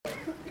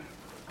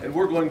And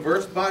we're going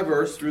verse by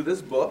verse through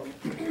this book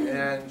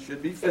and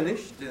should be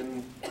finished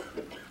in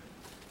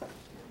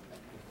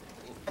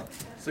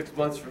 6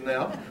 months from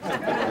now.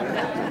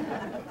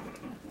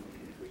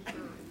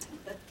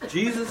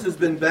 Jesus has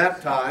been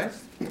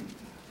baptized.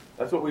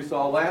 That's what we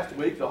saw last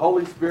week. The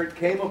Holy Spirit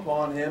came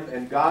upon him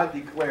and God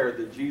declared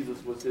that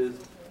Jesus was his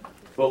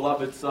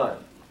beloved Son.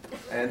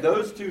 And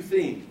those two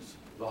themes,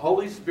 the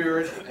Holy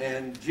Spirit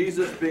and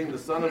Jesus being the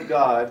Son of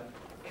God,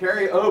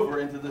 carry over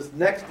into this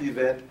next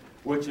event,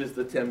 which is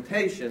the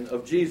temptation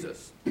of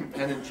Jesus.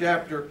 And in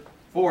chapter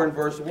 4 and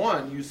verse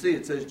 1, you see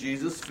it says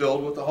Jesus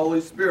filled with the Holy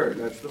Spirit.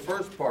 That's the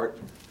first part.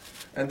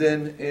 And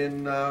then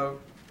in the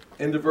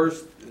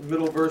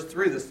middle of verse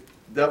 3, this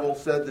devil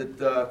said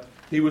that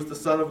he was the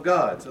Son of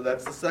God. So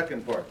that's the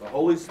second part, the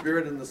Holy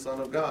Spirit and the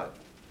Son of God.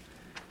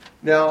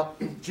 Now,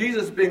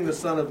 Jesus being the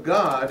Son of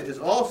God is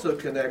also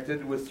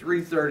connected with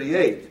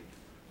 3:38,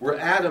 where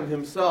Adam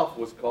himself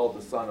was called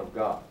the Son of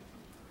God.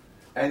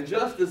 And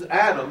just as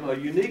Adam, a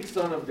unique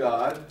son of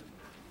God,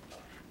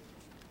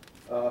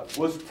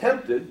 was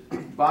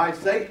tempted by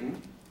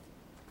Satan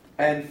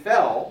and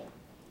fell,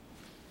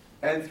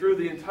 and threw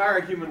the entire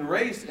human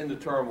race into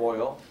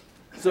turmoil,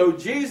 so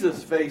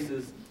Jesus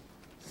faces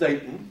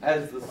Satan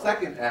as the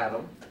second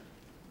Adam,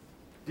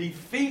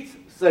 defeats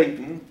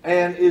Satan,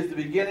 and is the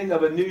beginning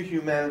of a new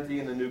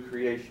humanity and a new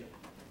creation.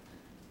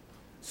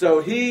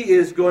 So he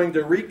is going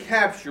to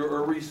recapture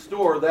or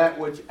restore that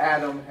which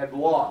Adam had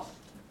lost.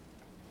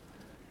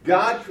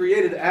 God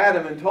created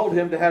Adam and told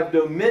him to have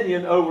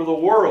dominion over the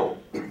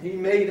world. He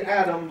made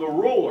Adam the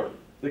ruler,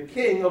 the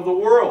king of the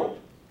world.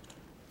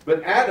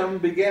 But Adam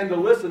began to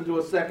listen to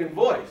a second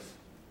voice,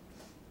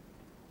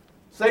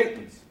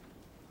 Satan's.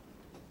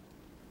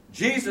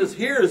 Jesus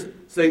hears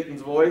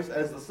Satan's voice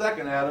as the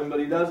second Adam, but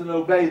he doesn't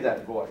obey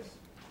that voice.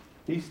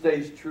 He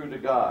stays true to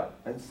God.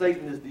 And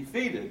Satan is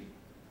defeated,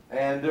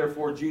 and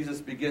therefore Jesus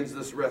begins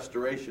this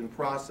restoration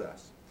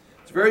process.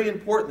 It's very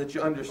important that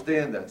you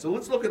understand that. So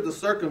let's look at the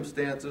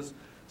circumstances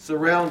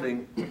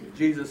surrounding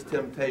Jesus'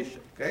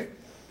 temptation. Okay?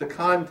 The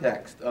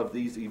context of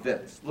these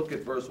events. Look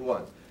at verse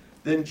 1.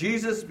 Then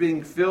Jesus,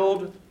 being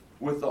filled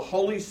with the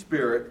Holy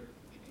Spirit,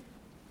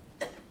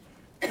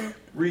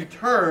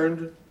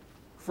 returned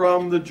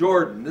from the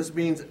Jordan. This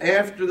means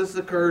this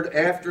occurred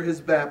after his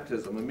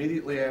baptism,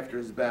 immediately after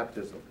his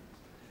baptism.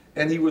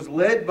 And he was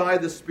led by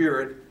the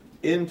Spirit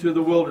into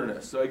the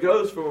wilderness. So he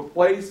goes from a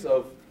place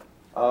of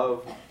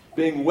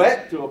being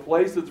wet to a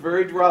place that's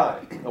very dry.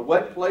 A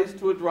wet place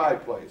to a dry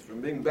place.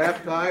 From being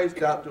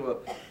baptized out to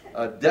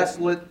a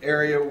desolate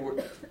area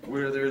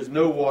where there is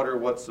no water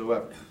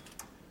whatsoever.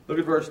 Look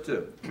at verse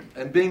 2.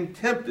 And being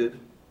tempted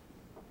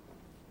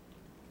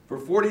for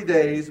 40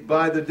 days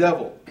by the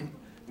devil.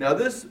 Now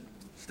this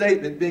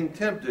statement, being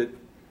tempted,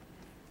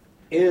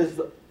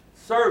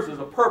 serves as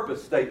a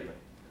purpose statement.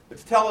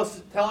 It's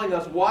telling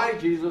us why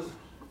Jesus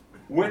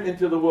went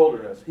into the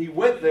wilderness. He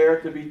went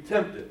there to be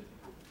tempted.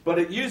 But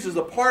it uses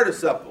a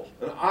participle,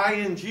 an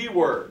ing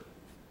word,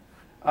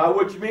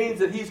 which means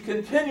that he's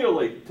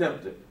continually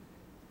tempted.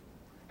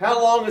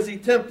 How long is he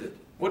tempted?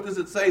 What does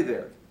it say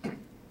there?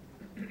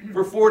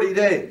 For 40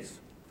 days.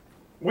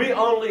 We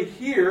only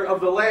hear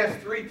of the last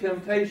 3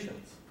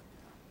 temptations,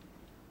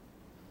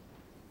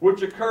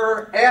 which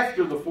occur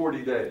after the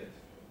 40 days.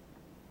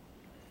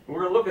 We're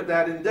going to look at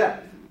that in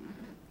depth.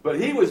 But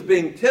he was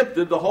being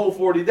tempted the whole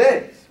 40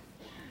 days.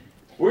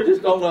 We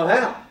just don't know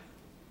how.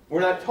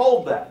 We're not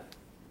told that.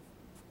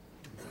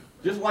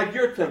 Just like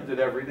you're tempted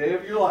every day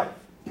of your life.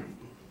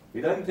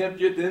 He doesn't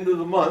tempt you at the end of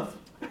the month.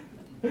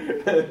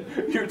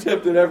 You're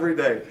tempted every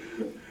day.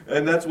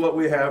 And that's what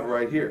we have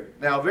right here.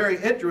 Now,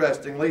 very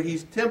interestingly,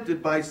 he's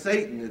tempted by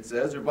Satan, it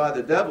says, or by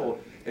the devil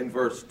in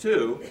verse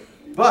 2.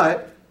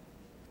 But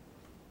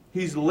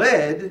he's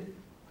led,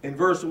 in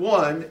verse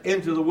 1,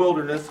 into the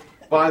wilderness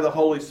by the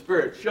Holy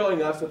Spirit,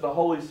 showing us that the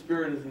Holy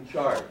Spirit is in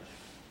charge.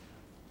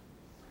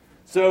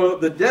 So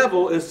the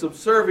devil is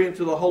subservient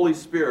to the Holy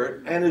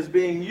Spirit and is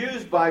being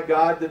used by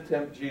God to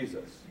tempt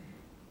Jesus.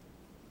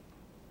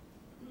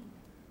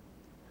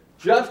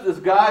 Just as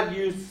God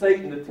used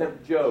Satan to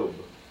tempt Job.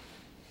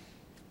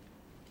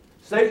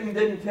 Satan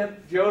didn't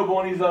tempt Job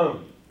on his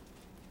own.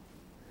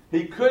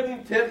 He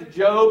couldn't tempt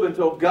Job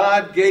until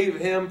God gave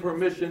him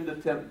permission to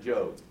tempt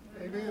Job.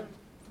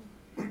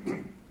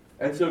 Amen.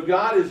 And so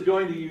God is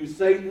going to use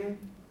Satan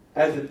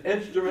as an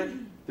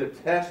instrument to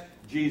test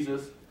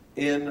Jesus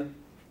in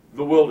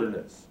the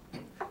wilderness.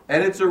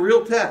 And it's a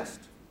real test.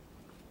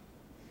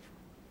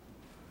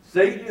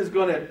 Satan is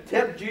going to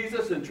tempt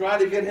Jesus and try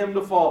to get him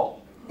to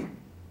fall.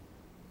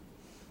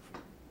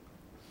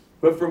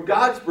 But from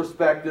God's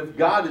perspective,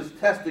 God is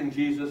testing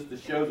Jesus to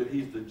show that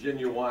he's the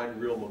genuine,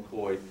 real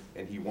McCoy,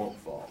 and he won't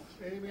fall.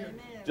 Amen.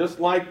 Just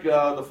like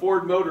the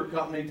Ford Motor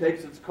Company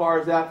takes its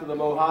cars out to the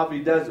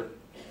Mojave Desert.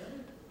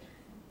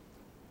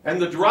 And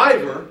the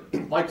driver,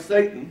 like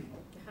Satan,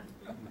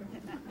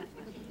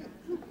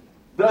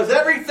 does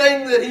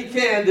everything that he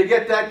can to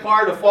get that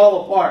car to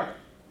fall apart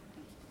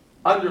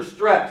under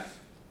stress.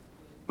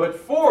 But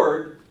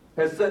Ford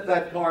has sent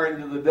that car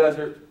into the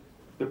desert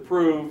to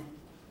prove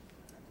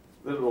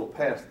that it'll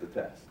pass the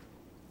test.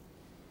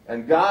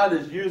 And God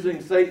is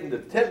using Satan to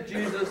tempt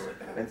Jesus,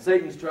 and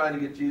Satan's trying to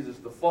get Jesus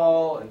to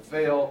fall and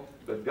fail,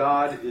 but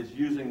God is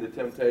using the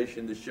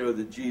temptation to show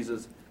that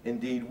Jesus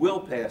indeed will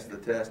pass the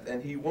test,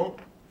 and he won't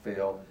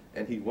fail,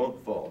 and he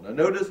won't fall. Now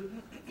notice,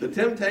 the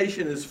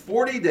temptation is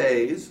 40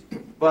 days,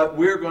 but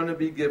we're going to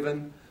be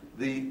given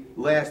the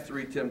last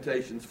 3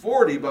 temptations.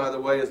 40, by the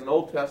way, is an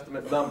Old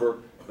Testament number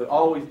that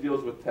always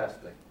deals with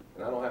testing.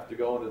 And I don't have to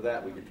go into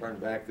that. We can turn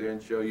back there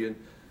and show you in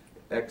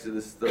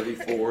Exodus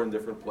 34 and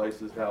different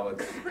places how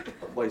it's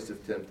a place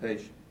of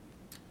temptation.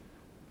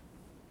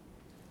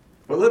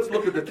 But let's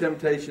look at the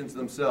temptations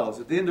themselves.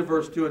 At the end of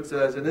verse 2 it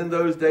says, "And in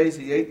those days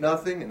he ate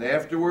nothing, and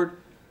afterward,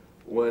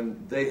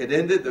 when they had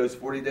ended, those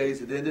 40 days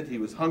had ended, he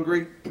was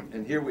hungry."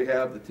 And here we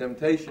have the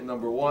temptation,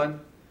 number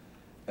 1.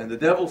 "And the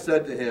devil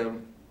said to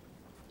him,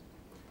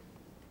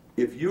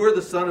 'If you are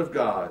the Son of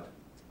God,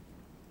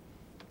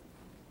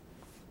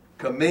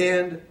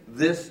 command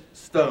this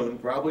stone,'"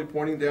 probably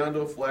pointing down to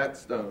a flat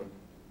stone,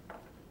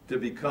 "to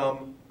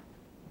become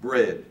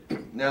bread."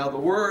 Now the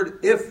word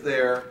 "if"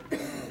 there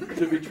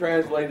should be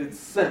translated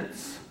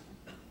 "since."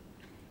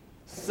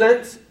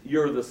 "Since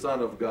you're the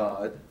Son of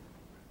God,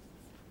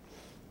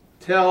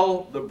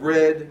 tell the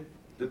bread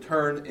to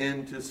turn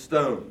into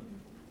stone."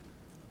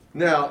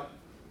 Now,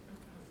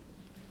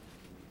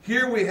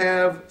 here we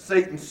have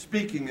Satan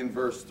speaking in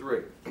verse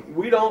 3.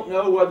 We don't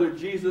know whether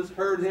Jesus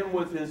heard him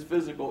with his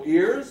physical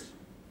ears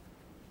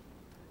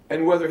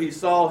and whether he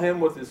saw him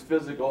with his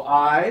physical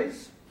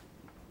eyes,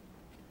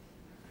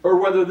 or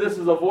whether this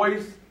is a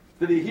voice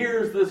that he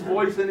hears this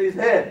voice in his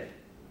head.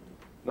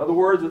 In other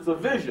words, it's a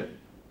vision.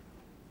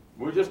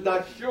 We're just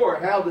not sure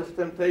how this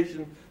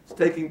temptation is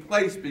taking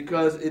place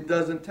because it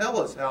doesn't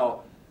tell us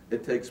how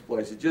it takes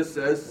place. It just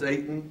says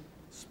Satan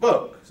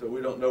spoke. So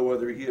we don't know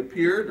whether he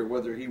appeared or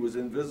whether he was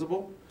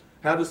invisible.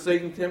 How does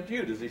Satan tempt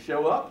you? Does he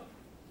show up?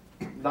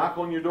 Knock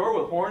on your door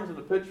with horns and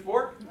a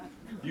pitchfork?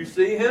 You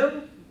see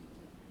him?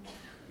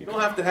 You don't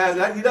have to have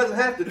that. He doesn't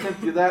have to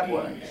tempt you that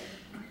way.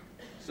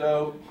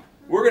 So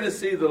we're going to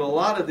see that a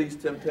lot of these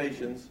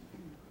temptations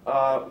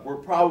were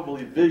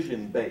probably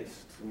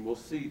vision-based. And we'll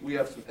see, we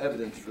have some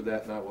evidence for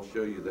that, and I will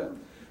show you that.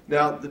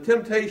 Now, the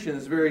temptation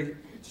is very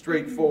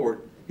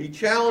straightforward. He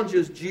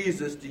challenges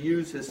Jesus to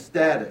use his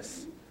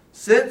status.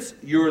 Since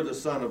you're the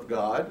Son of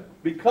God,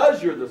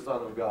 because you're the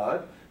Son of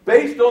God,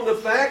 based on the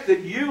fact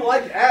that you,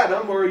 like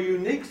Adam, are a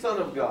unique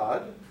Son of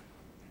God,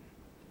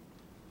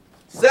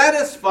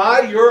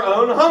 satisfy your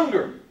own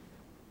hunger.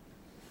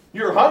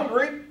 You're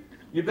hungry.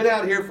 You've been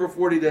out here for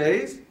 40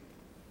 days.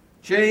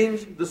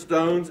 Change the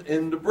stones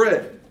into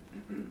bread.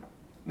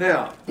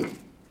 Now,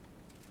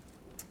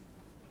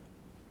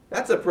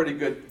 that's a pretty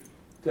good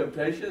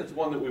temptation. It's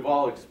one that we've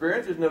all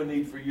experienced. There's no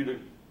need for you to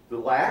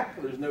lack.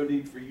 There's no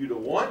need for you to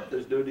want.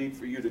 There's no need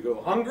for you to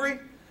go hungry.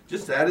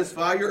 Just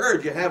satisfy your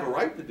urge. You have a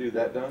right to do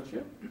that, don't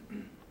you?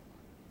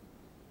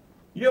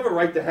 You have a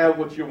right to have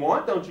what you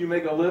want. Don't you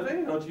make a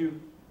living? Don't you?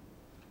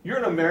 You're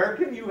an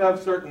American. You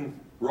have certain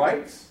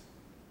rights,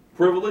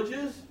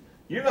 privileges.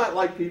 You're not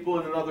like people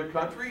in another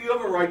country. You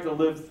have a right to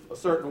live a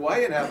certain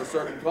way and have a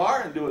certain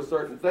car and do a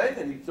certain thing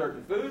and eat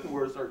certain food and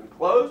wear certain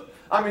clothes.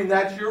 I mean,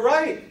 that's your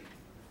right.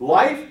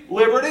 Life,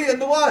 liberty,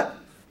 and the what?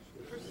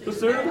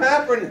 Pursuit of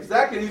happiness.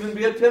 That can even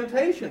be a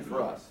temptation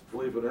for us,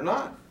 believe it or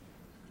not.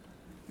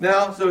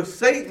 Now, so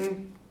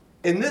Satan,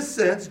 in this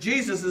sense,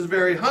 Jesus is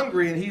very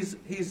hungry and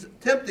he's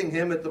tempting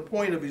him at the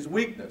point of his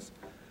weakness.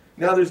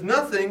 Now, there's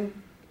nothing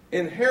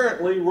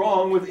inherently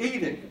wrong with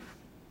eating.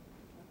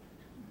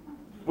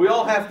 We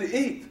all have to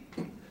eat.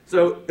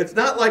 So it's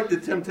not like the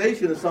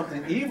temptation is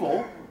something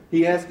evil.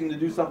 He asked him to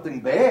do something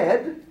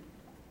bad.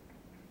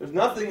 There's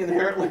nothing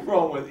inherently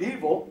wrong with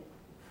evil,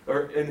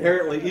 or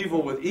inherently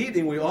evil with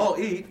eating. We all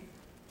eat.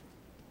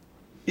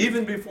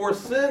 Even before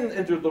sin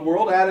entered the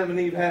world, Adam and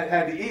Eve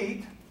had to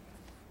eat.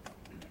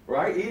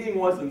 Right? Eating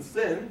wasn't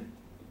sin.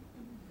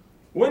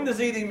 When does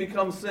eating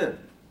become sin?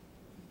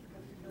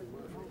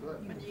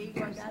 When you eat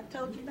what God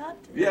told you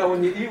not to. Yeah,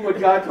 when you eat what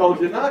God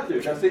told you not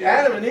to. Now see,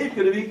 Adam and Eve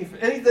could have eaten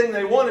anything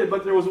they wanted,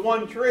 but there was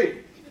one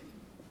tree.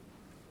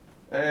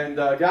 And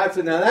God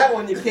said, now that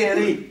one you can't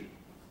eat.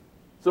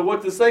 So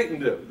what does Satan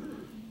do?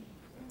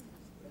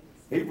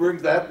 He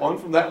brings that one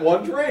from that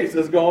one tree. He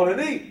says, go on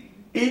and eat.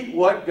 Eat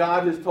what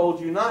God has told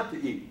you not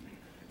to eat.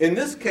 In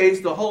this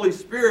case, the Holy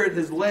Spirit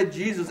has led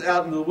Jesus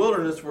out into the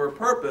wilderness for a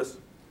purpose.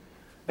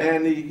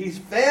 And he's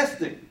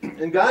fasting.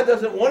 And God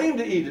doesn't want him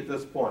to eat at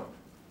this point.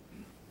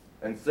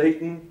 And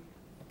Satan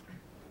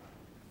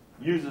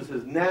uses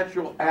his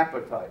natural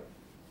appetite.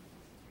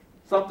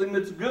 Something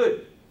that's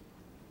good.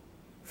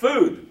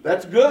 Food,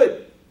 that's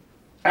good.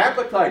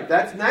 Appetite,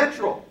 that's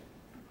natural.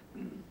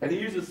 And he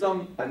uses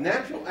a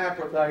natural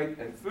appetite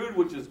and food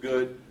which is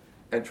good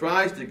and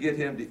tries to get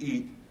him to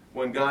eat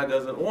when God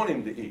doesn't want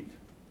him to eat.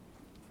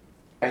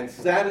 And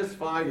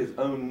satisfy his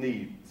own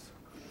needs.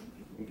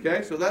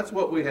 Okay, so that's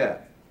what we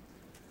have.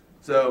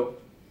 So,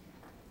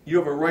 you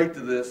have a right to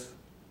this,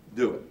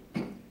 do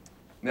it.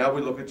 Now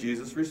we look at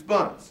Jesus'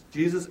 response.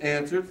 Jesus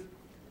answered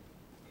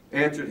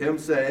him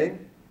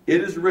saying,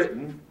 it is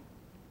written,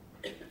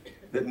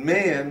 that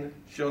man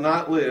shall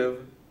not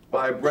live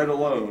by bread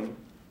alone,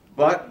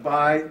 but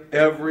by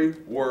every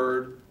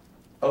word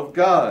of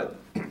God.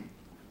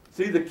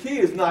 See, the key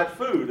is not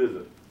food, is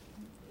it?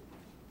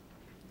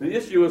 The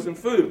issue isn't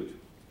food.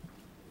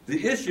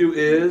 The issue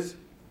is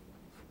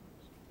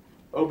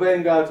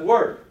obeying God's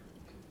word.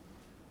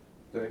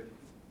 See?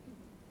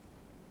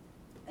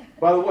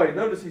 By the way,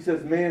 notice he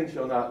says, man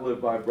shall not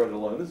live by bread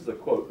alone. This is a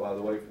quote, by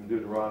the way, from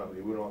Deuteronomy.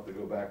 We don't have to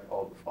go back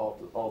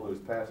all those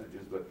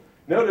passages. But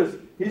notice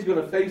he's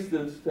going to face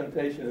this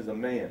temptation as a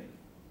man,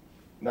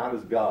 not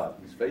as God.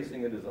 He's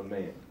facing it as a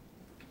man.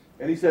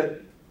 And he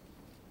said,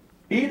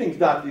 eating's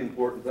not the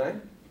important thing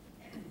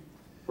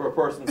for a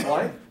person's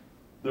life.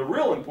 The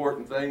real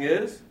important thing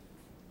is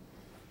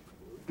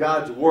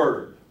God's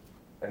word.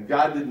 And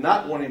God did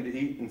not want him to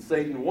eat, and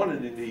Satan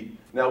wanted him to eat.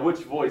 Now, which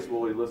voice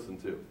will he listen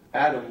to?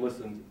 Adam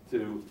listened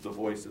to the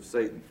voice of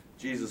Satan.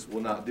 Jesus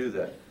will not do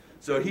that.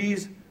 So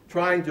he's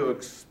trying to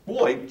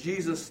exploit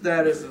Jesus'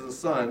 status as a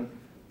son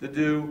to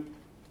do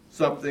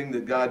something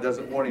that God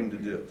doesn't want him to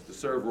do, to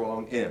serve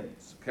wrong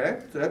ends.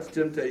 Okay? So that's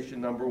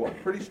temptation number 1.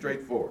 Pretty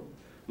straightforward.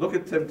 Look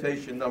at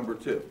temptation number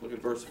 2. Look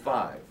at verse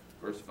 5.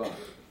 Verse 5.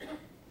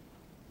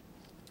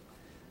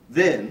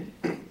 Then,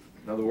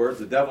 in other words,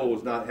 the devil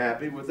was not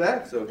happy with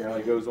that, so now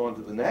he goes on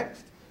to the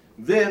next.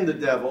 Then the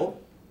devil,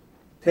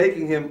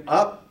 taking him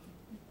up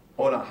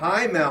on a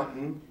high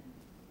mountain,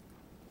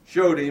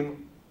 showed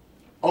him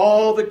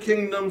all the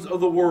kingdoms of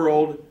the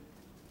world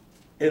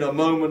in a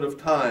moment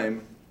of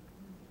time,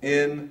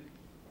 in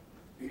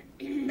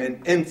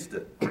an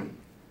instant.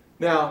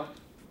 Now,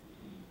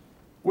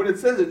 when it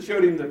says it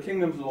showed him the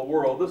kingdoms of the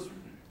world, this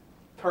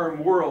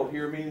term world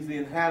here means the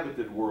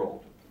inhabited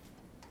world.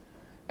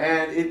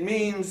 And it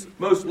means,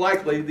 most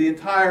likely, the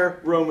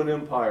entire Roman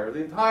Empire,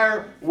 the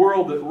entire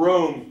world that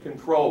Rome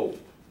controlled.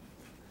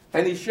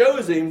 And he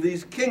shows him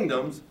these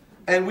kingdoms,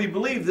 and we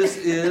believe this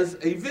is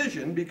a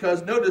vision,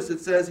 because notice it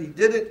says he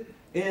did it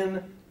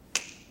in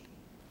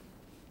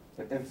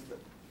an instant,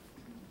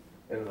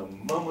 in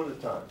a moment of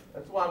time.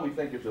 That's why we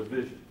think it's a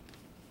vision.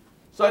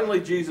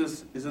 Suddenly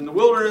Jesus is in the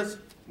wilderness.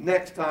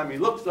 Next time he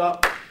looks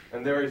up,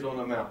 and there he's on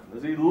a mountain.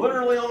 Is he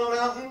literally on a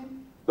mountain?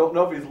 Don't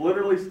know if he's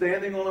literally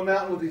standing on a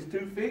mountain with his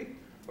 2 feet,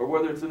 or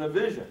whether it's in a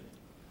vision.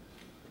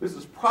 This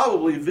is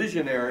probably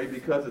visionary,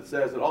 because it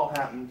says it all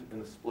happened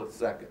in a split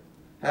second.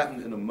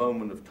 Happened in a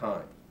moment of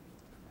time.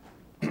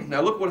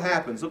 Now look what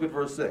happens. Look at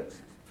verse 6.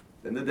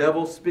 Then the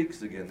devil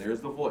speaks again.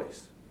 There's the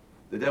voice.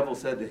 The devil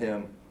said to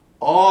him,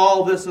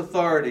 all this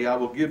authority I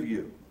will give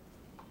you,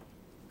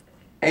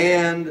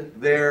 and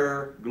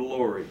their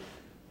glory.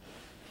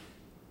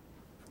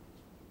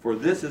 For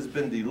this has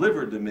been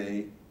delivered to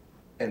me,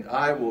 and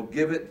I will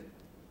give it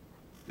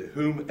to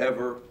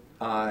whomever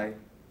I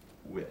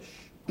wish.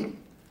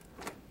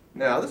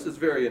 Now, this is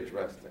very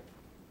interesting,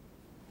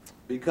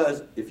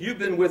 because if you've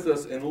been with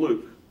us in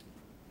Luke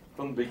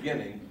from the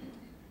beginning,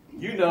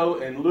 you know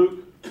in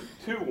Luke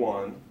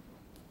 2:1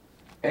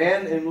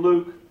 and in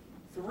Luke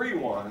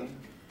 3:1,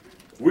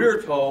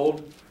 we're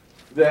told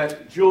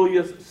that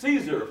Julius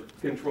Caesar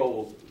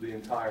controls the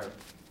entire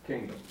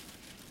kingdom.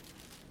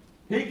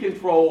 He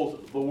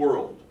controls the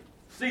world.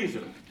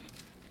 Caesar.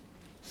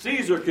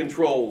 Caesar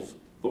controls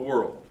the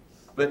world.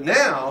 But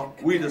now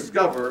we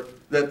discover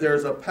that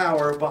there's a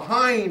power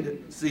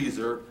behind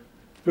Caesar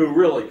who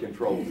really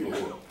controls the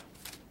world.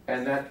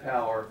 And that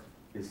power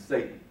is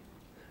Satan.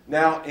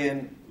 Now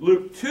in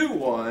Luke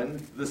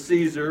 2:1, the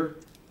Caesar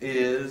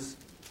is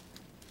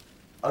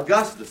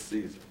Augustus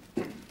Caesar.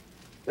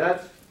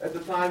 That's at the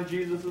time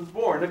Jesus is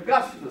born.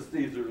 Augustus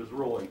Caesar is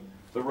ruling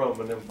the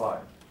Roman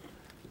Empire.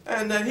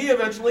 And then he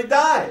eventually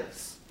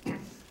dies.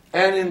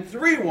 And in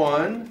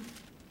 3:1,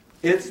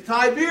 it's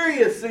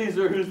Tiberius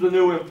Caesar who's the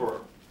new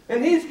emperor.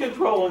 And he's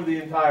controlling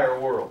the entire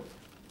world.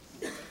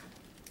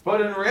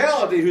 But in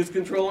reality, who's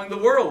controlling the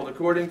world,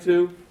 according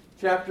to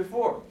chapter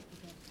 4?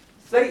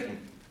 Satan.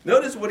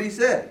 Notice what he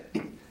said.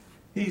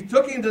 He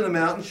took him to the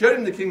mountain, showed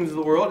him the kingdoms of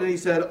the world, and he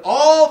said,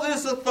 all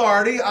this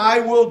authority I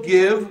will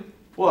give,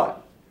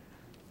 what?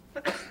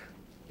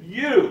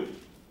 You.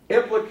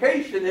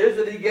 Implication is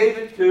that he gave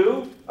it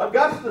to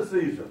Augustus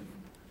Caesar.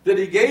 That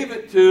he gave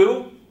it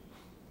to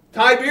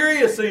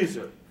Tiberius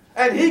Caesar.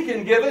 And he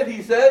can give it,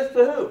 he says,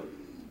 to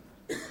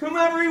who?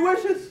 Whomever he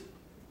wishes.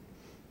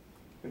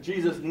 And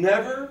Jesus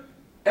never,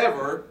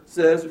 ever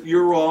says,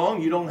 you're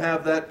wrong, you don't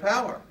have that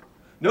power.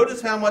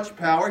 Notice how much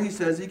power he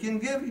says he can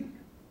give you.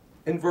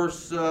 In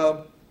verse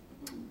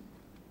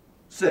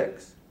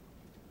 6.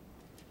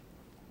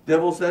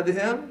 Devil said to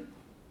him,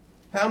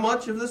 how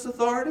much of this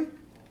authority?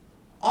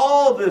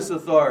 All this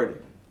authority.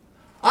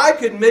 I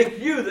could make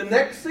you the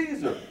next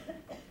Caesar.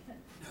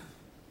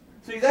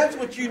 See, that's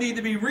what you need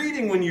to be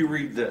reading when you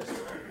read this.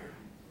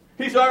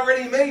 He's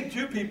already made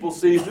 2 people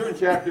Caesar in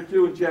chapter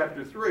 2 and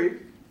chapter 3.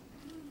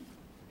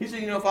 He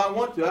said, if I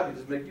want to, I can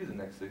just make you the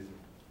next Caesar.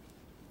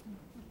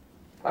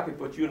 I can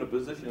put you in a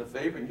position of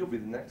favor and you'll be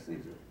the next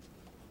Caesar.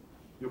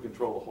 You'll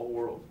control the whole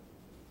world.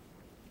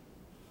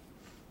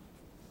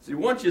 See,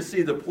 once you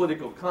see the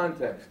political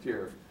context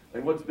here,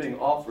 And what's being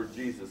offered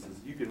Jesus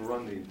is you can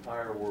run the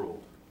entire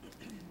world.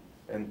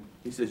 And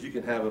he says you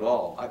can have it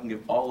all. I can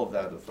give all of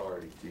that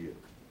authority to you.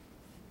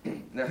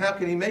 Now, how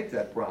can he make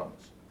that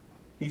promise?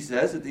 He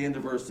says at the end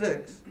of verse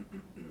 6,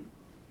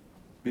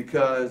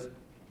 because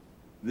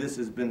this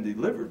has been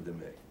delivered to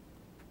me.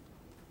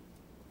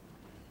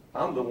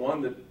 I'm the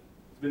one that's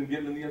been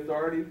given the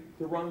authority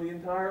to run the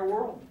entire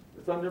world.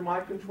 It's under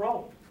my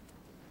control.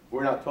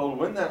 We're not told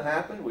when that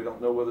happened. We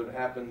don't know whether it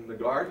happened in the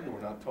garden.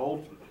 We're not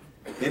told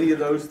any of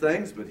those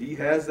things, but he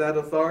has that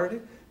authority.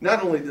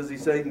 Not only does he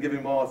say he can give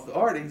him all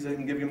authority, he says he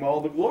can give him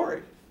all the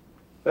glory.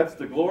 That's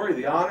the glory,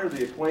 the honor,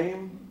 the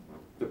acclaim,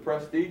 the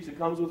prestige that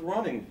comes with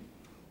running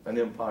an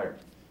empire.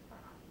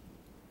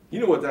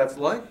 You know what that's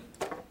like.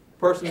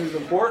 Person who's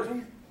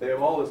important, they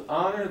have all this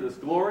honor, this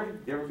glory.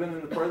 You ever been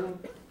in the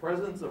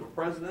presence of a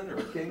president or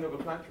a king of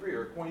a country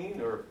or a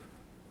queen? Or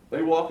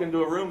they walk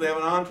into a room, they have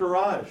an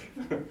entourage.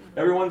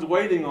 Everyone's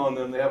waiting on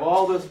them. They have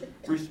all this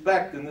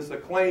respect and this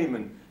acclaim,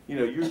 and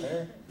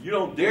you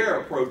don't dare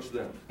approach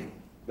them.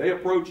 They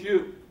approach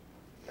you.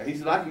 And he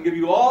said, I can give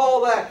you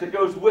all that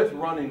goes with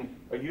running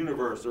a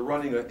universe or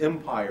running an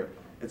empire.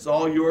 It's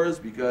all yours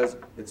because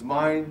it's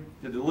mine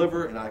to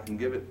deliver, and I can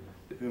give it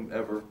to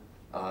whomever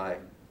I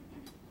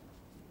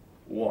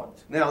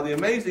want. Now, the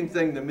amazing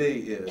thing to me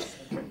is,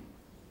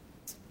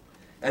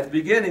 at the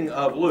beginning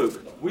of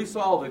Luke, we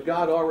saw that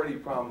God already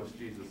promised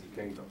Jesus a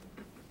kingdom.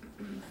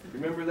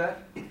 Remember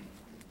that?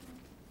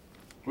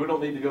 We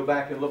don't need to go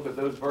back and look at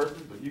those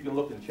verses, but you can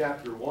look in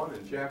chapter 1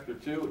 and chapter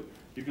 2.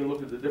 You can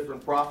look at the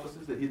different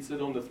prophecies that he'd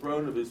sit on the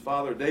throne of his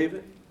father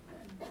David.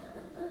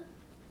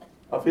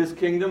 Of his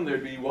kingdom,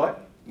 there'd be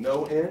what?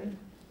 No end.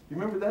 You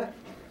remember that?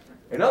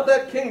 And of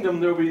that kingdom,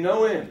 there will be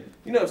no end.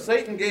 You know, if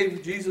Satan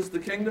gave Jesus the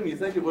kingdom, you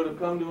think it would have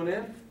come to an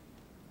end?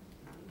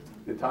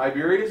 Did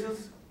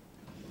Tiberius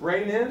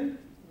reign in?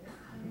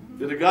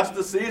 Did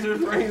Augustus Caesar's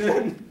reign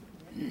in?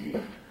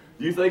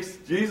 Do you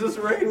think Jesus'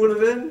 reign would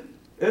have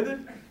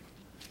ended?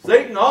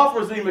 Satan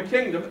offers him a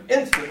kingdom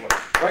instantly,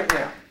 right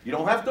now. You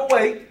don't have to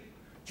wait.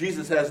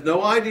 Jesus has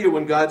no idea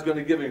when God's going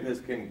to give him his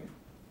kingdom.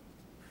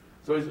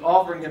 So he's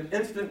offering him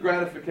instant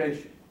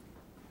gratification.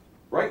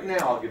 Right now,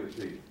 I'll give it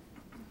to you.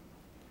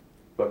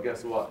 But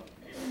guess what?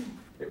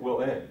 It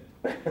will end.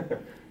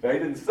 Now, he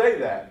didn't say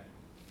that.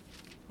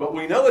 But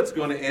we know it's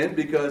going to end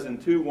because in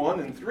 2:1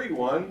 and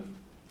 3:1,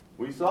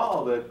 we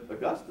saw that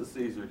Augustus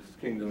Caesar's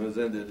kingdom has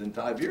ended and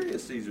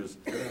Tiberius Caesar's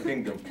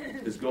kingdom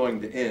is going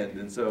to end.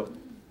 And so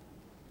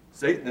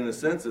Satan, in a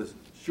sense, is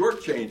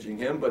shortchanging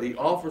him, but he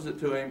offers it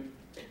to him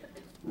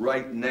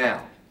right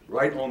now,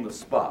 right on the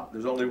spot.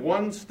 There's only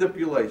one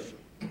stipulation.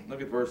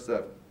 Look at verse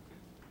 7.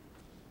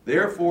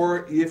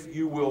 Therefore, if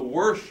you will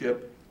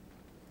worship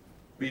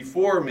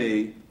before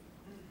me,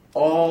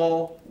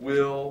 all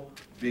will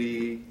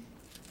be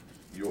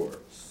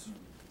yours.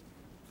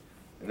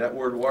 And that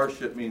word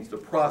worship means to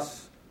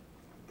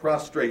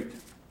prostrate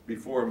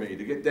before me,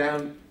 to get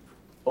down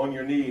on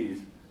your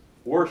knees.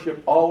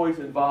 Worship always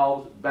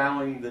involves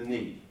bowing the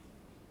knee.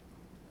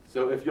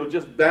 So if you'll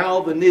just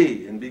bow the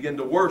knee and begin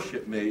to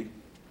worship me,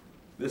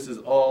 this is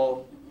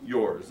all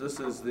yours. This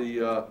is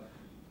the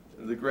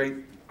great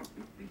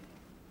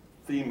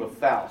theme of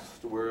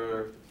Faust,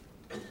 where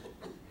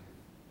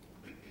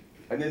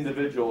an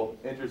individual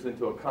enters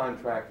into a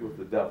contract with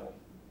the devil.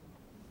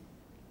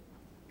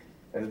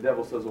 And the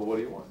devil says, well, what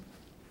do you want?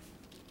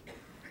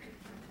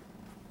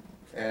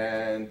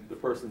 And the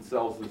person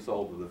sells their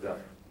soul to the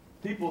devil.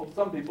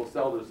 Some people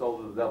sell their soul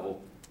to the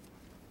devil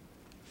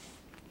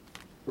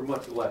for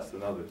much less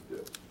than others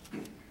do.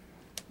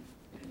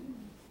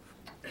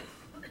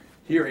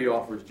 Here he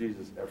offers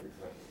Jesus everything.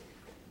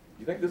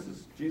 You think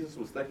Jesus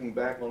was thinking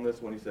back on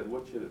this when he said,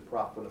 what should it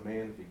profit a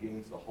man if he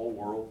gains the whole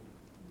world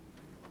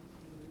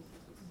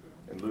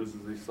and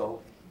loses his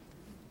soul?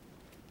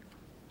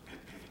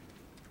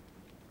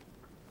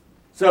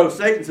 So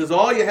Satan says,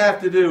 all you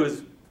have to do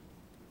is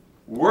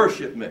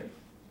worship me.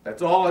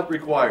 That's all it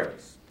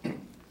requires.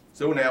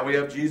 So now we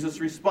have Jesus'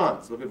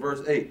 response. Look at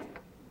verse 8.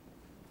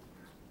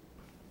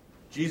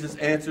 Jesus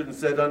answered and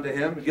said unto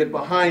him, get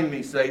behind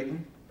me,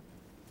 Satan.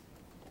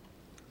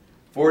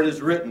 For it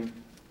is written,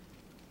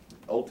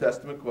 Old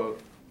Testament quote,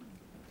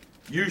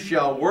 you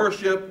shall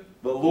worship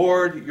the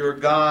Lord your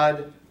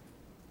God,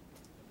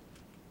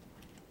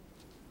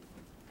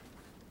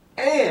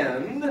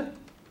 and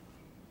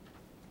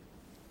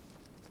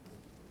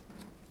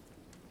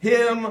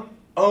him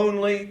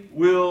only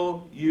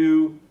will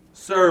you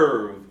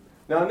serve.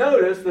 Now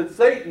notice that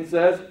Satan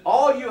says,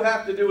 all you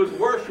have to do is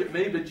worship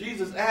me, but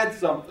Jesus adds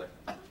something.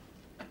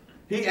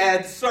 He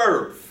adds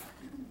serve.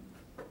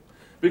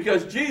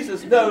 Because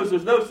Jesus knows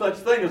there's no such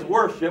thing as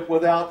worship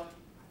without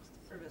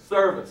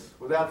service,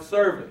 without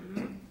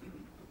serving.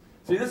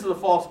 See, this is a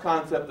false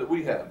concept that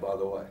we have, by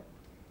the way.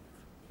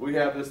 We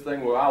have this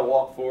thing where I'll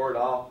walk forward,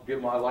 I'll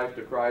give my life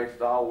to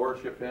Christ, I'll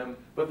worship him,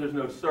 but there's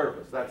no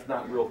service. That's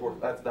not real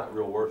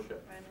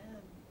worship.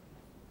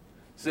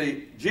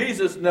 See,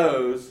 Jesus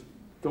knows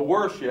to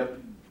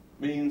worship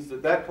means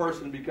that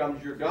person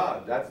becomes your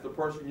God. That's the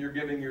person you're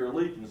giving your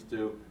allegiance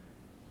to,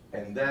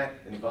 and that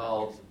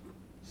involves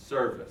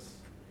service.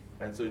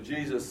 And so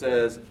Jesus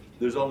says,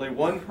 there's only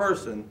one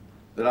person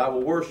that I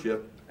will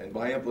worship, and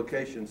by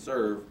implication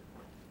serve,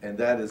 and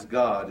that is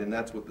God. And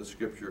that's what the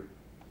Scripture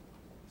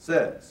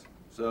says.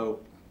 So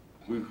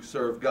we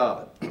serve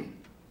God.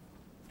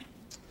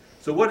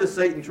 So what is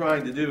Satan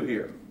trying to do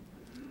here?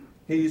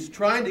 He's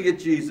trying to get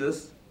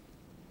Jesus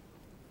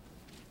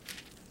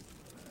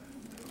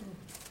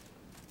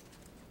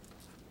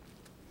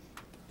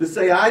to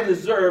say, I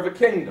deserve a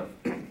kingdom.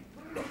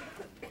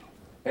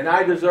 And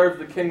I deserve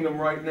the kingdom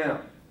right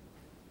now.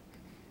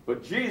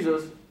 But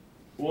Jesus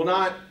will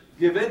not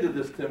give in to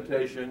this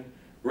temptation.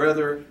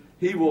 Rather,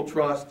 he will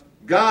trust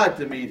God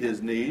to meet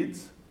his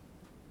needs,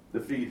 to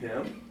feed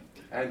him,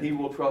 and he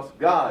will trust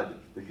God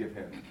to give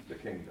him the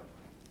kingdom.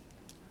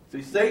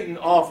 See, Satan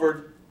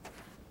offered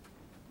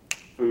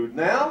food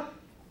now,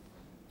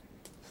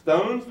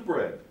 stones to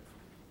bread.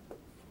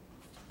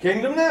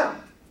 Kingdom now.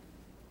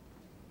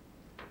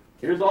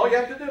 Here's all you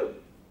have to do.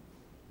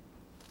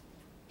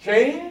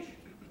 Change,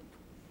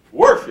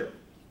 worship.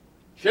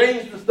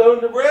 Change the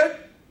stone to bread,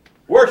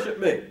 worship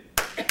me.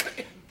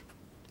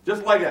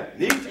 Just like that.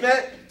 Needs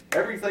met,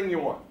 everything you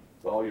want.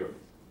 It's all yours.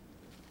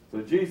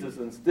 So Jesus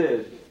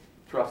instead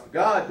trusts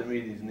God to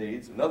meet his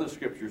needs. Another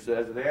scripture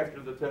says that after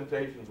the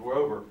temptations were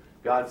over,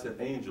 God sent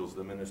angels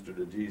to minister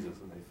to Jesus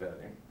and they fed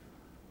him.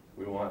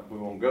 We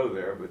won't go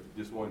there, but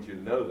just want you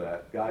to know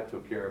that. God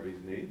took care of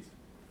his needs.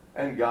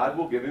 And God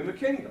will give him a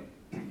kingdom.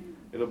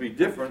 It'll be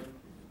different,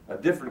 a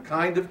different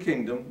kind of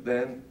kingdom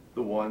than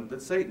the one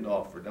that Satan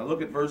offered. Now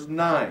look at verse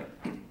 9.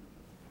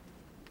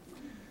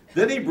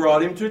 Then he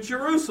brought him to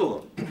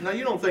Jerusalem. Now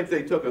you don't think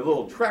they took a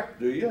little trek,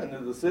 do you, into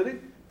the city?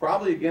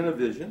 Probably again a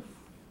vision.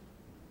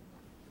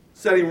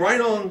 Set him right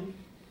on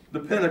the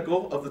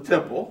pinnacle of the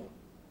temple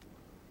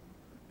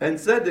and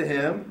said to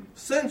him,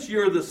 since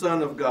you're the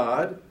Son of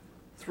God,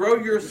 throw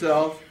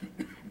yourself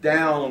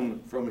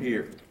down from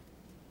here.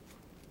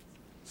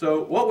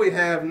 So what we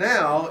have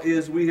now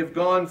is we have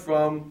gone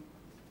from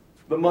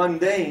the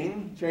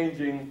mundane,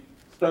 changing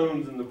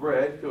stones into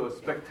bread, to a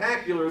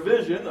spectacular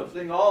vision of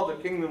seeing all the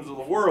kingdoms of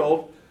the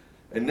world.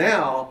 And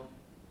now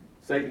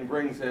Satan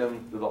brings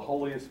him to the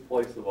holiest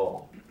place of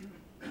all.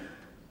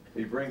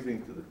 He brings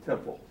him to the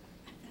temple,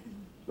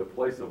 the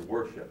place of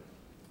worship,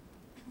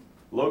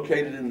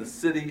 located in the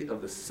city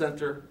of the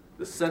center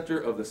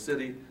of the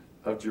city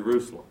of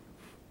Jerusalem,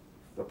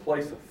 the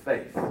place of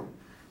faith.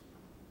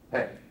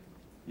 Hey,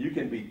 you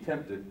can be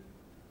tempted.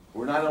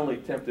 We're not only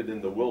tempted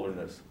in the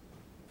wilderness,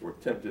 we're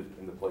tempted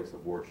in the place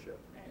of worship.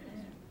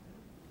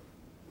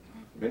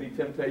 Many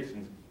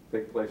temptations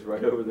take place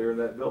right over there in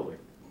that building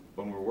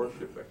when we're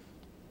worshiping.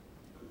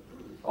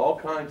 All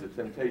kinds of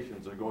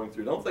temptations are going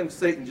through. Don't think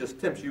Satan just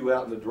tempts you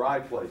out in the dry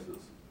places.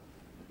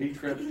 He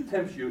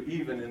tempts you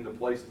even in the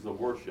places of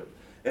worship.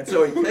 And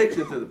so he takes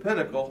you to the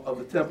pinnacle of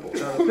the temple.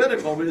 Now the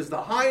pinnacle is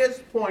the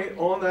highest point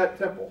on that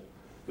temple.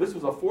 This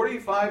was a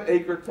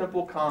 45-acre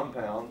temple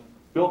compound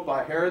built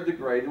by Herod the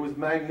Great. It was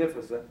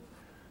magnificent.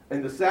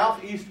 In the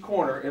southeast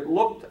corner, it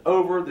looked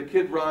over the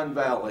Kidron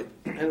Valley,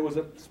 and it was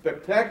a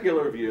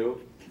spectacular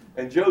view.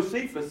 And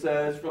Josephus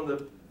says from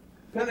the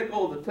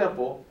pinnacle of the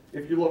temple,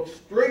 if you looked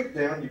straight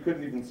down, you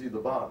couldn't even see the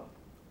bottom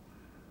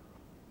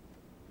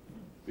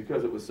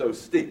because it was so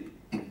steep.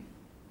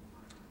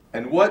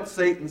 And what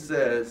Satan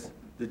says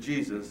to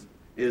Jesus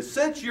is,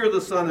 since you're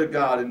the Son of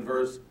God, in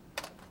verse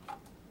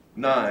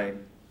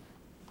 9,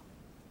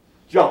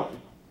 jump.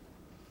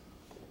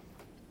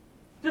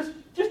 Just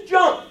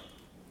jump.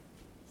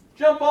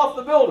 Jump off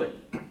the building.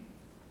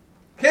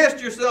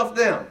 Cast yourself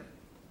down.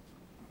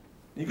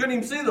 You couldn't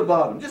even see the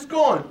bottom. Just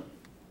go on.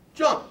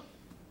 Jump.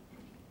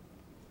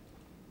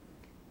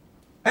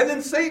 And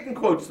then Satan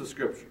quotes the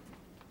scripture.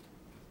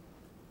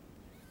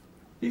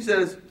 He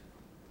says,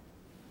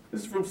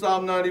 this is from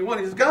Psalm 91.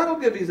 He says, God will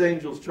give his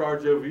angels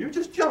charge over you.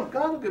 Just jump.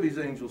 God will give his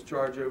angels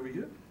charge over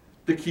you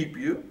to keep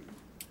you.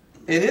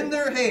 And in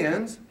their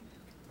hands,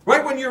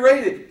 right when you're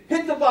ready to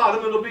hit the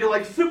bottom, it'll be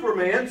like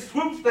Superman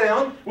swoops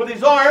down with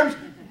his arms,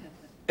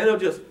 and it'll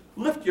just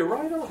lift you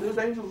right on. Those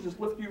angels just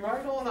lift you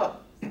right on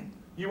up.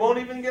 You won't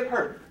even get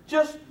hurt.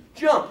 Just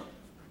jump.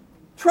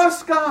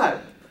 Trust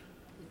God.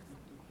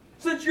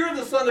 Since you're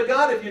the Son of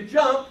God, if you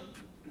jump,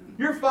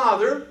 your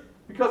Father,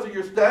 because of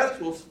your status,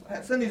 will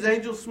send these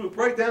angels, swoop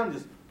right down, and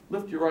just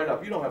lift you right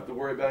up. You don't have to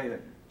worry about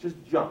anything. Just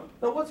jump.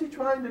 Now, what's he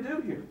trying to do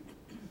here?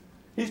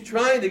 He's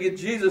trying to get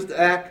Jesus to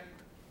act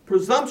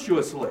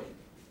presumptuously,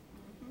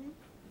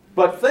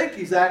 but think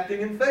he's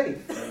acting in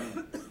faith.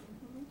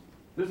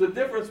 There's a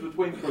difference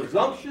between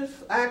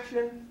presumptuous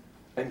action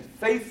and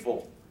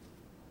faithful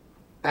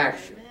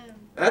action.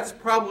 That's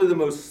probably the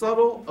most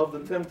subtle of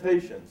the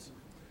temptations.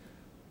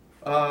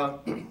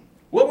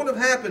 What would have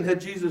happened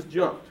had Jesus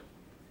jumped?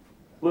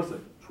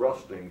 Listen,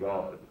 trusting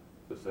God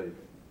to save him.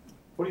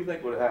 What do you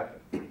think would have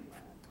happened?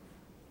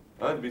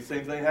 It'd be the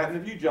same thing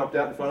happened if you jumped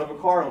out in front of a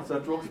car on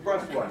Central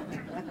Expressway.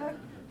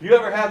 Do you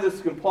ever have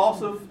this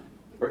compulsive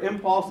or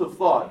impulsive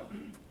thought?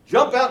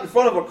 Jump out in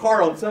front of a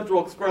car on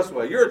Central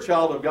Expressway. You're a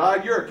child of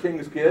God. You're a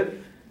king's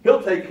kid.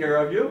 He'll take care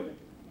of you.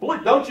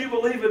 Don't you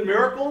believe in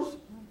miracles?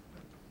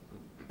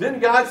 Didn't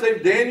God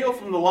save Daniel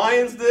from the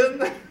lion's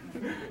den?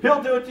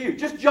 He'll do it to you.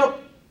 Just jump.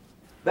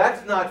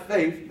 That's not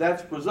faith,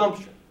 that's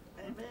presumption.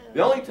 Amen.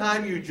 The only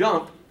time you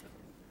jump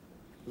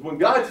is when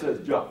God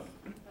says jump.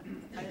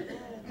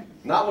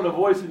 Not when a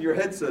voice in your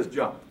head says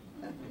jump.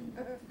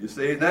 You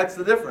see, that's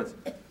the difference.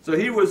 So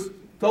he was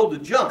told to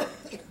jump.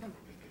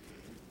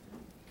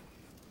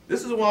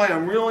 This is why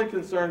I'm really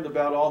concerned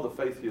about all the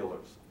faith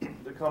healers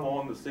that come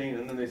on the scene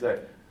and then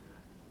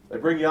they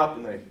bring you up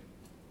and they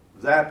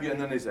zap you and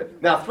then they say,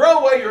 now throw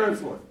away your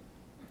insulin.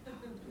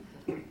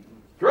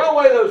 Throw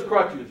away those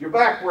crutches, your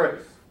back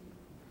brace.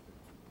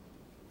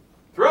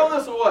 Throw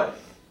this away.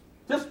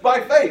 Just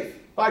by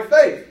faith. By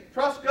faith.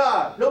 Trust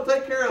God. He'll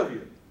take care of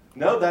you.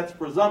 No, that's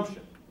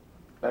presumption.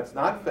 That's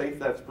not faith,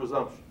 that's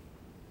presumption.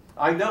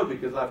 I know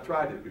because I've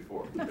tried it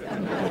before.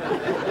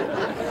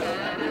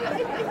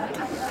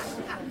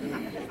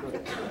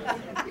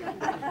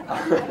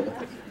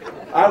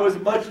 I was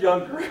much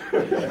younger.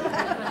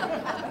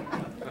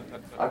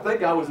 I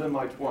think I was in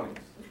my 20s.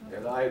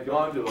 And I had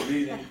gone to a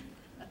meeting,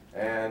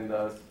 and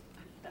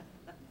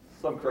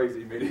some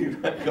crazy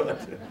meeting I'd gone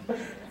to.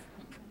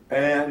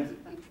 And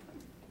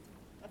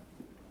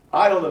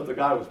I don't know if the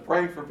guy was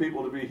praying for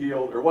people to be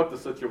healed or what the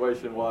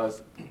situation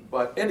was.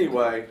 But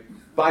anyway,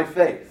 by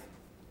faith,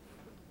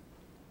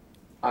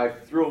 I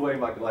threw away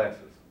my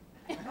glasses.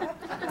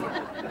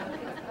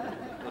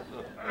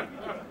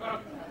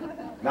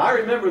 Now, I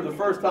remember the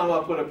first time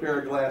I put a pair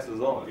of glasses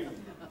on,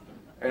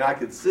 and I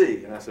could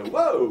see, and I said,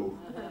 whoa,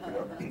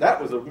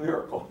 that was a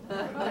miracle.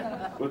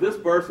 With this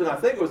person, I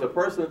think it was a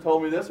person that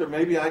told me this, or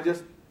maybe I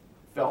just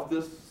felt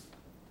this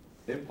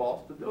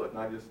impulse to do it, and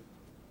I just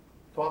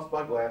tossed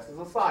my glasses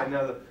aside.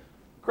 Now, the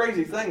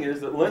crazy thing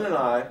is that Lynn and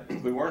I,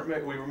 we were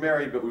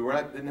married, but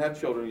didn't have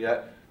children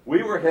yet.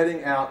 We were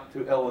heading out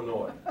to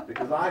Illinois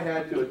because I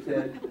had to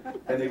attend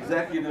an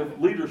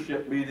executive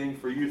leadership meeting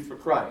for Youth for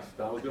Christ.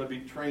 I was going to be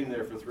trained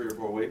there for 3 or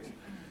 4 weeks.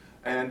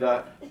 And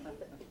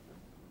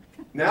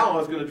now I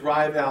was going to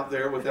drive out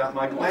there without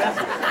my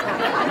glasses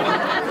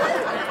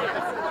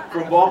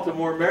from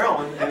Baltimore,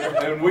 Maryland.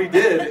 And we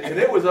did. And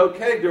it was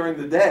okay during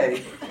the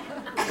day.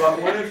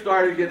 But when it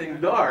started getting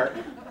dark,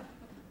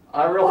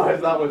 I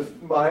realized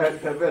I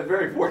had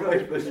very poor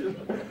night vision.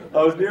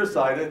 I was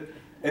nearsighted.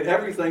 And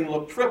everything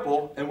looked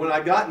triple. And when I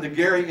got into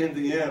Gary,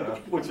 Indiana,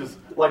 which is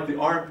like the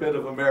armpit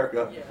of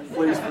America,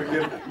 please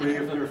forgive me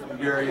if you're from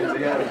Gary,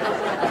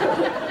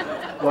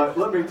 Indiana. But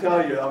let me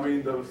tell you, I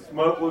mean, the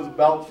smoke was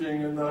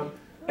belching,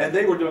 and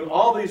they were doing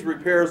all these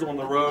repairs on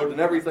the road, and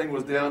everything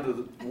was down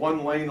to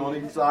one lane on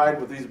each side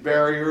with these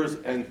barriers.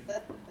 And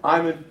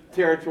I'm in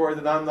territory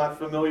that I'm not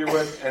familiar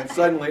with, and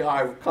suddenly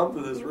I've come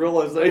to this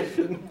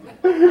realization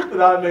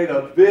that I made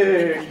a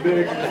big,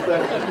 big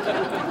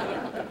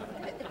mistake.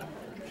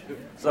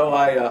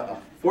 So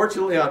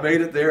fortunately, I made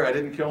it there. I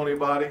didn't kill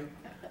anybody,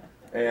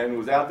 and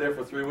was out there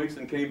for 3 weeks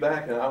and came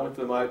back. And I went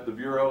to the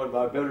bureau in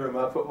my bedroom.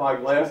 I put my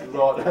glasses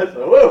on. And I said,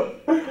 "Whoa,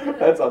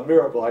 that's a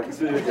miracle! I can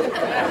see again." It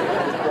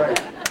was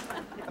great.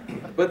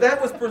 But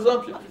that was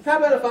presumption. How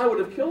about if I would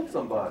have killed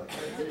somebody?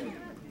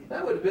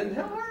 That would have been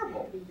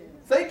horrible.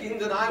 Thinking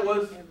that I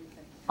was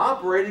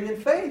operating in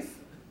faith,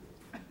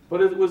 but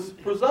it was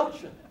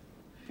presumption.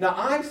 Now,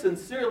 I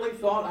sincerely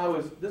thought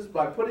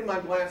by putting my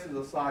glasses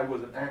aside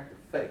was an act of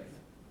faith.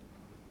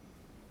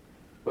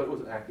 But it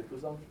was an act of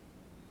presumption.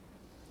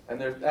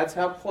 And that's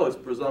how close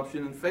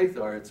presumption and faith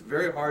are. It's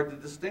very hard to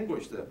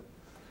distinguish them.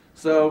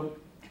 So,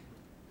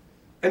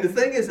 and the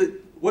thing is that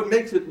what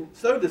makes it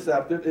so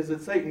deceptive is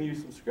that Satan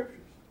used some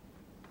scriptures.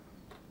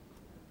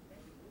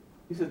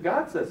 He said,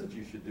 God says that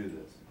you should do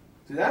this.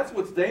 See, that's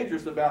what's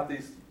dangerous about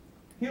these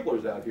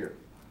healers out here.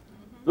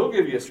 They'll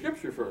give you a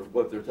scripture for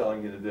what they're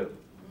telling you to do.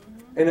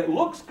 And it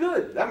looks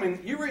good. I mean,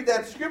 you read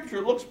that scripture,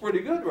 it looks pretty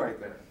good right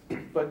there.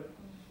 But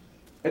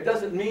it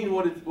doesn't mean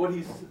what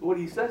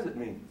he says it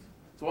means.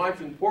 That's why it's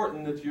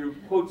important that you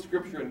quote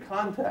scripture in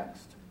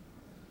context.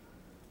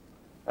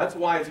 That's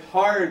why it's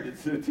hard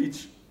to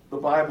teach the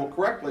Bible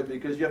correctly,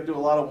 because you have to do a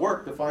lot of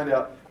work to find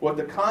out what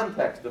the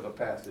context of a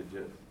passage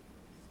is.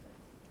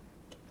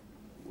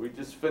 We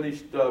just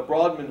finished,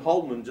 Broadman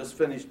Holman just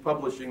finished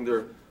publishing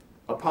their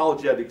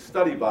Apologetic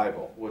Study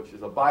Bible, which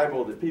is a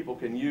Bible that people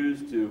can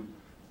use to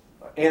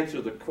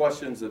answer the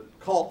questions that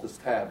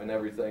cultists have and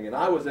everything. And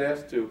I was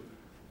asked to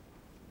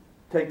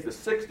take the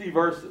 60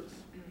 verses,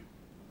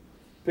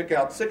 pick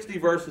out 60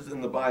 verses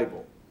in the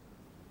Bible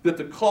that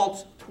the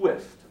cults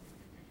twist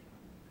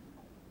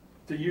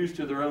to use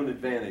to their own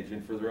advantage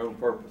and for their own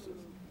purposes.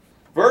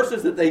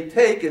 Verses that they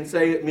take and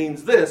say it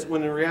means this,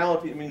 when in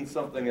reality it means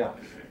something else.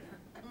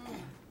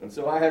 And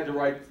so I had to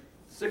write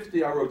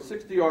 60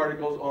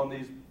 articles on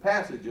these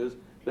passages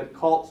that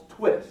cults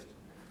twist.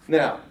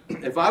 Now,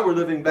 if I were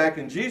living back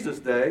in Jesus'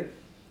 day,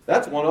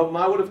 that's one of them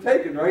I would have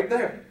taken right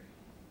there.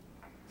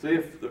 See,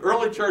 if the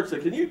early church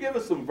said, can you give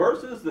us some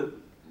verses that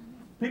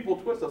people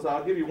twist us?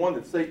 I'll give you one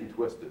that Satan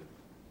twisted.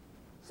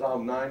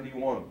 Psalm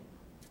 91. So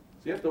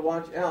you have to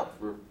watch out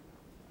for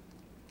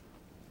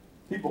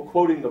people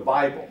quoting the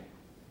Bible.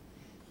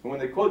 And when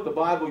they quote the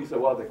Bible, you say,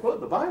 well, they quote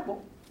the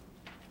Bible.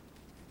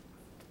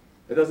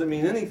 It doesn't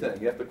mean anything.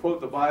 You have to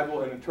quote the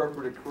Bible and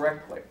interpret it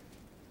correctly.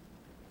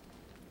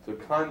 So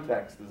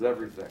context is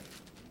everything.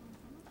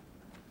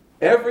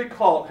 Every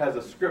cult has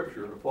a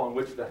scripture upon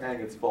which to hang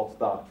its false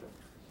doctrine.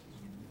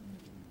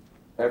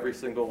 Every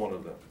single one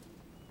of them.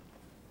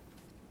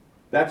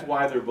 That's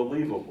why they're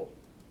believable.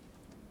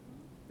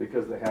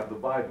 Because they have the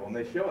Bible, and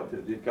they show it to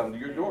you. They come to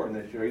your door and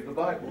they show you the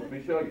Bible. Let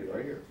me show you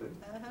right here. See?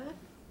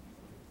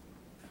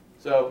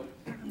 So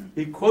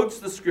he quotes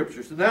the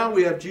scripture. So now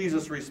we have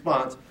Jesus'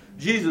 response.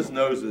 Jesus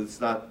knows that it's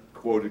not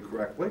quoted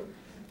correctly.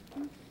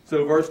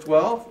 So verse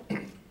 12.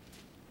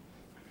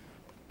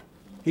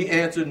 He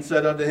answered and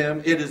said unto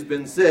him, It has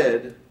been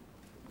said.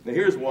 Now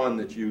here's one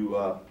that you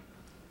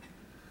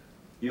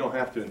don't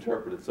have to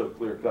interpret it so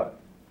clear cut.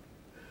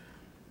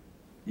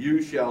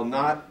 You shall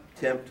not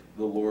tempt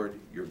the Lord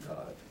your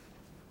God.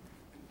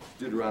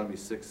 Deuteronomy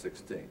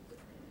 6:16.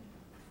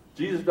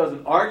 Jesus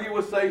doesn't argue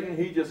with Satan.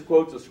 He just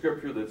quotes a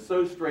scripture that's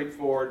so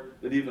straightforward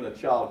that even a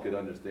child could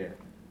understand.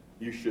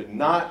 You should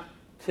not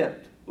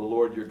tempt the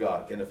Lord your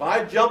God. And if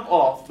I jump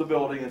off the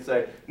building and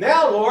say,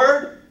 Now,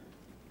 Lord,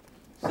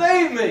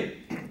 save me.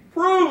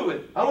 Prove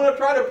it. I'm going to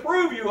try to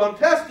prove you. I'm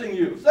testing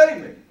you.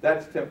 Save me.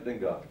 That's tempting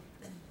God.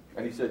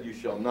 And he said, You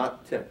shall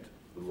not tempt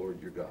the Lord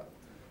your God.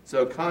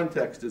 So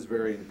context is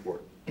very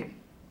important.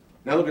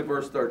 Now look at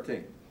verse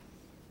 13.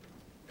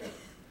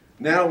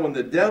 Now when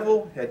the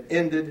devil had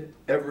ended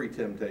every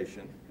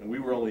temptation, and we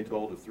were only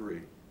told of 3,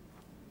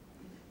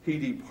 he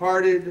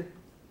departed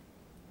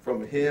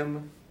from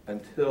him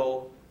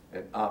until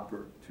an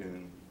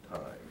opportune time.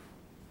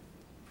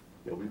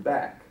 He'll be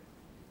back.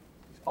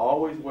 He's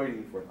always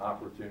waiting for an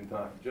opportune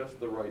time, just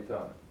the right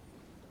time.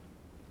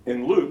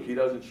 In Luke, he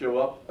doesn't show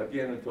up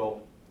again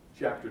until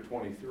chapter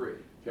 23,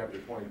 chapter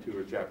 22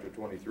 or chapter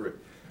 23.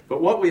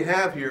 But what we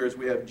have here is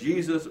we have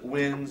Jesus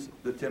wins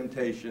the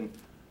temptation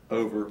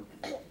over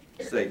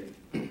Satan.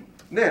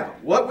 Now,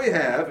 what we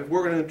have, if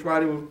we're going to try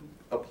to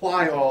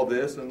apply all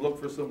this and look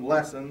for some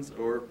lessons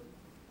or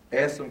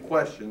ask some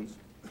questions,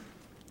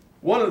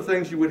 one of the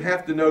things you would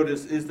have to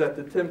notice is that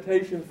the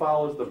temptation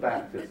follows the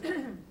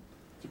baptism.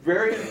 It's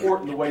very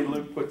important the way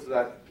Luke puts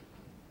that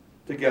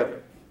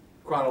together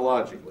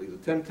chronologically. The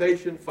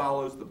temptation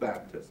follows the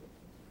baptism.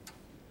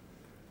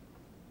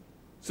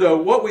 So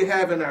what we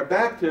have in our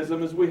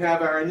baptism is we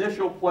have our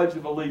initial pledge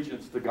of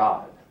allegiance to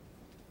God.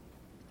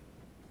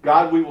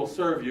 God, we will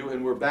serve you,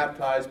 and we're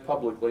baptized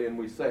publicly, and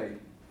we say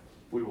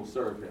we will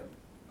serve him.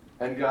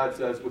 And God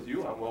says, with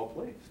you, I'm well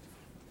pleased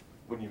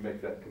when you make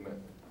that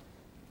commitment.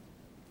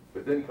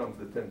 But then comes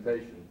the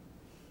temptation,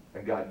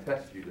 and God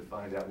tests you to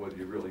find out whether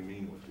you really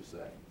mean what you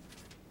say.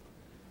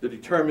 To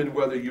determine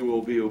whether you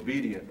will be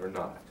obedient or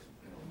not.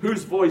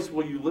 Whose voice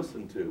will you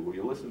listen to? Will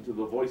you listen to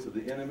the voice of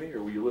the enemy,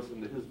 or will you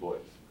listen to his voice?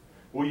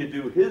 Will you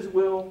do his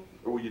will,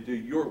 or will you do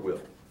your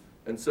will?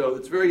 And so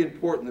it's very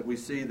important that we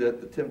see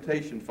that the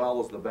temptation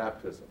follows the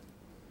baptism.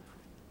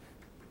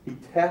 He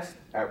tests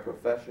our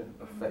profession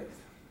of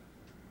faith.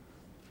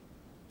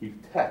 He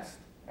tests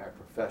our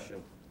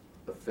profession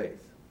of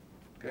faith.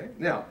 Okay?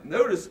 Now,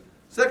 notice,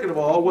 second of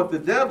all, what the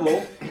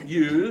devil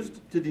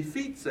used to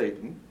defeat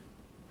Satan,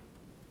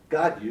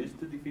 God used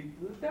to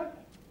defeat the devil.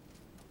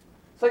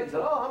 Satan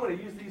said, I'm going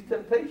to use these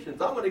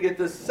temptations. I'm going to get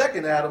this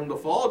second Adam to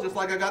fall just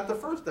like I got the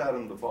first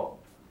Adam to fall.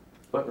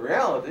 But in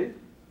reality,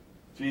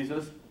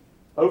 Jesus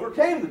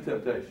overcame the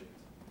temptations.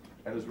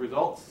 And as a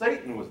result,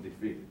 Satan was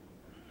defeated.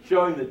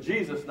 Showing that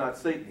Jesus, not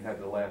Satan,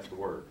 had the last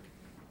word.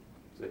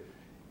 See?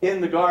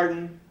 In the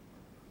Garden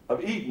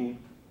of Eden,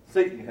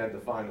 Satan had the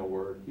final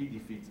word. He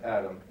defeats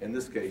Adam. In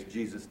this case,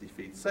 Jesus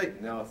defeats Satan.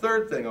 Now, a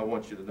third thing I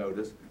want you to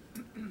notice,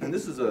 and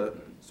this is a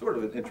sort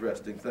of an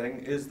interesting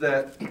thing, is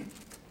that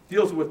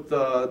deals with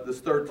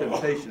this third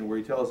temptation where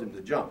he tells him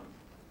to jump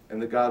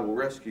and that God will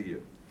rescue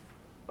you.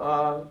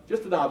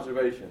 Just an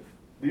observation.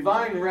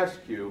 Divine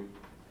rescue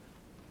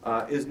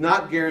is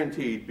not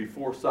guaranteed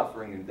before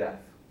suffering and death.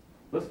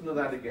 Listen to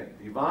that again.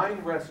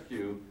 Divine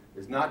rescue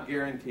is not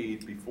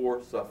guaranteed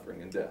before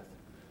suffering and death.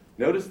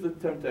 Notice the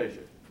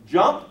temptation.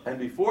 Jump, and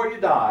before you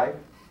die,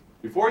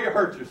 before you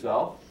hurt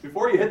yourself,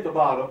 before you hit the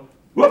bottom,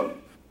 whoop!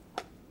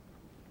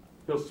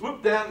 He'll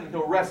swoop down and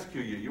he'll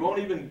rescue you. You won't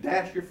even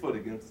dash your foot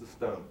against the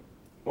stone.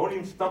 Won't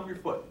even stump your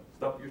foot,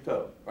 stump your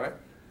toe, right?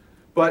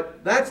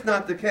 But that's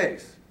not the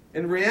case.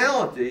 In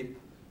reality,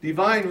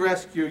 divine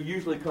rescue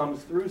usually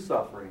comes through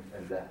suffering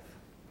and death.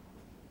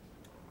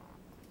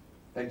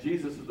 And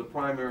Jesus is the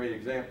primary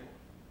example.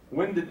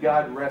 When did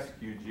God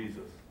rescue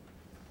Jesus?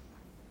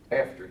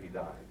 After he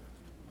died.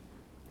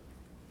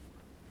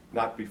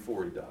 Not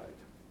before he died.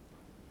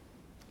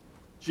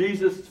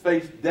 Jesus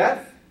faced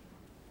death,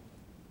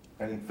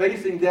 and in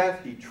facing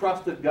death, he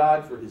trusted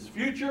God for his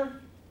future.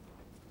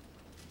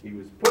 He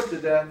was put to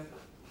death.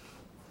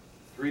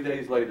 3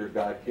 days later,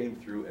 God came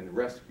through and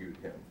rescued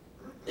him.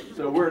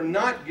 So we're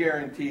not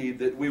guaranteed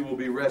that we will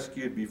be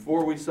rescued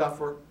before we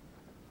suffer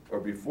or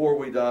before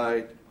we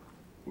die.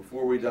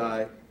 Before we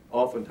die,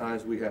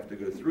 oftentimes we have to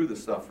go through the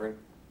suffering,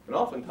 and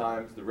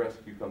oftentimes the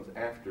rescue comes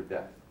after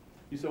death.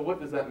 You say,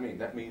 what does that mean?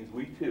 That means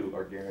we too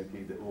are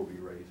guaranteed that we'll be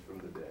raised from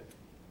the dead.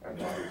 Our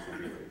bodies will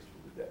be raised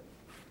from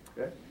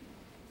Okay?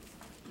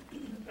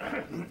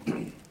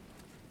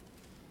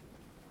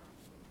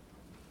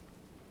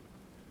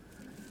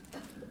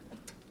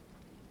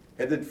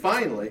 And then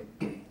finally,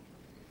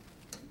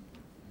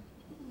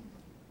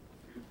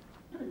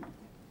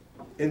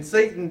 in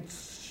Satan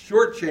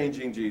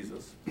shortchanging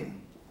Jesus,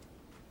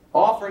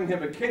 offering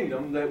him a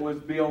kingdom that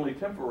would be only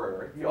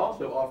temporary, he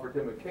also offered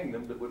him a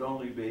kingdom that would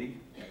only be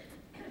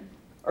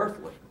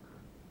earthly.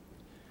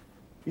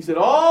 He said,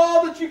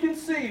 all that you can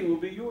see will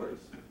be yours.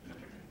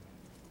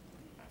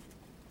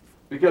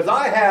 Because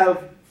I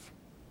have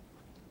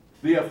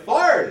the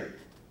authority,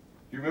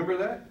 do you remember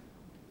that?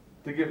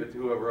 To give it to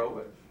whoever I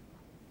wish.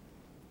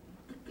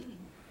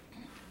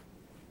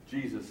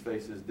 Jesus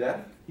faces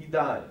death. He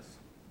dies.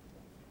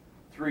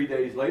 3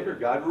 days later,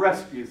 God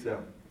rescues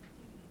him.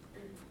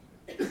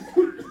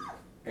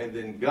 And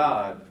then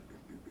God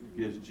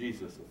gives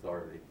Jesus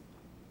authority.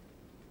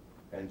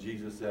 And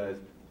Jesus says,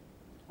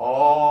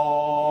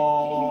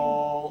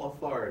 all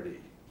authority.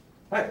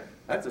 Hey,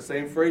 that's the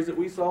same phrase that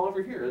we saw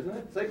over here, isn't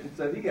it? Satan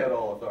said he had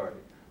all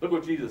authority. Look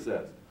what Jesus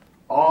says.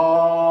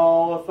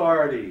 All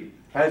authority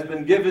has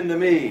been given to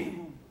me,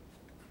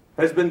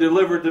 has been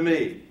delivered to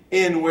me.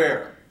 In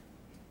where?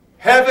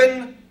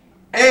 Heaven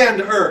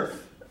and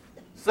earth.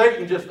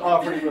 Satan just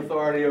offered him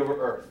authority over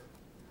earth.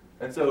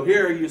 And so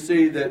here you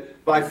see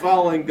that by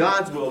following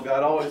God's will,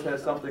 God always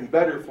has something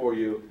better for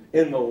you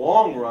in the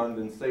long run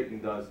than Satan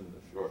does in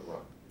the short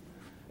run.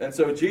 And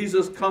so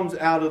Jesus comes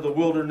out of the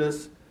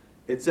wilderness,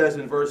 it says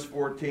in verse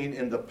 14,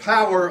 in the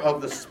power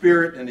of the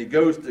Spirit, and he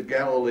goes to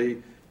Galilee,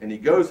 and he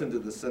goes into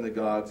the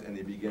synagogues, and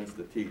he begins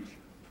to teach.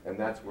 And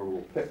that's where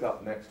we'll pick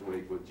up next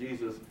week with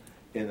Jesus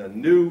in a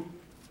new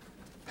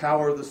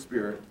power of the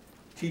Spirit,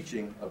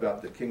 teaching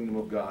about the kingdom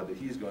of God that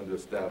he's going to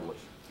establish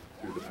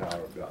through the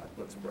power of God.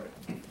 Let's pray.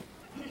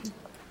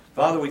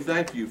 Father, we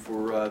thank you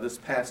for this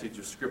passage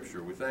of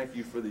Scripture. We thank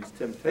you for these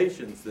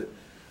temptations that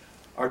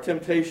are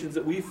temptations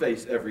that we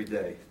face every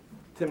day.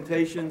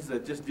 Temptations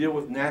that just deal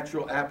with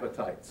natural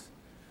appetites.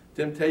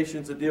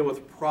 Temptations that deal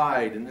with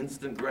pride and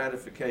instant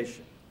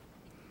gratification.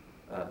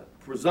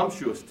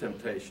 Presumptuous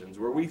temptations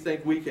where we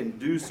think we can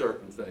do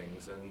certain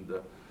things.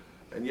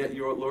 And yet,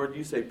 Lord,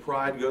 you say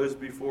pride goes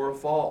before a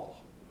fall.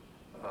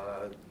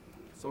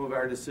 Some of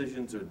our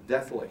decisions are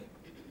deathly.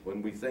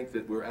 When we think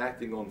that we're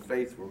acting on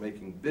faith, we're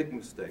making big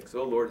mistakes.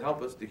 Oh, Lord,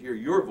 help us to hear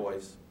your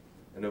voice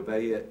and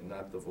obey it and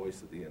not the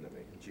voice of the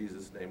enemy. In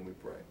Jesus' name we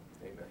pray.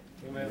 Amen.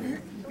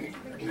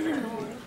 Amen.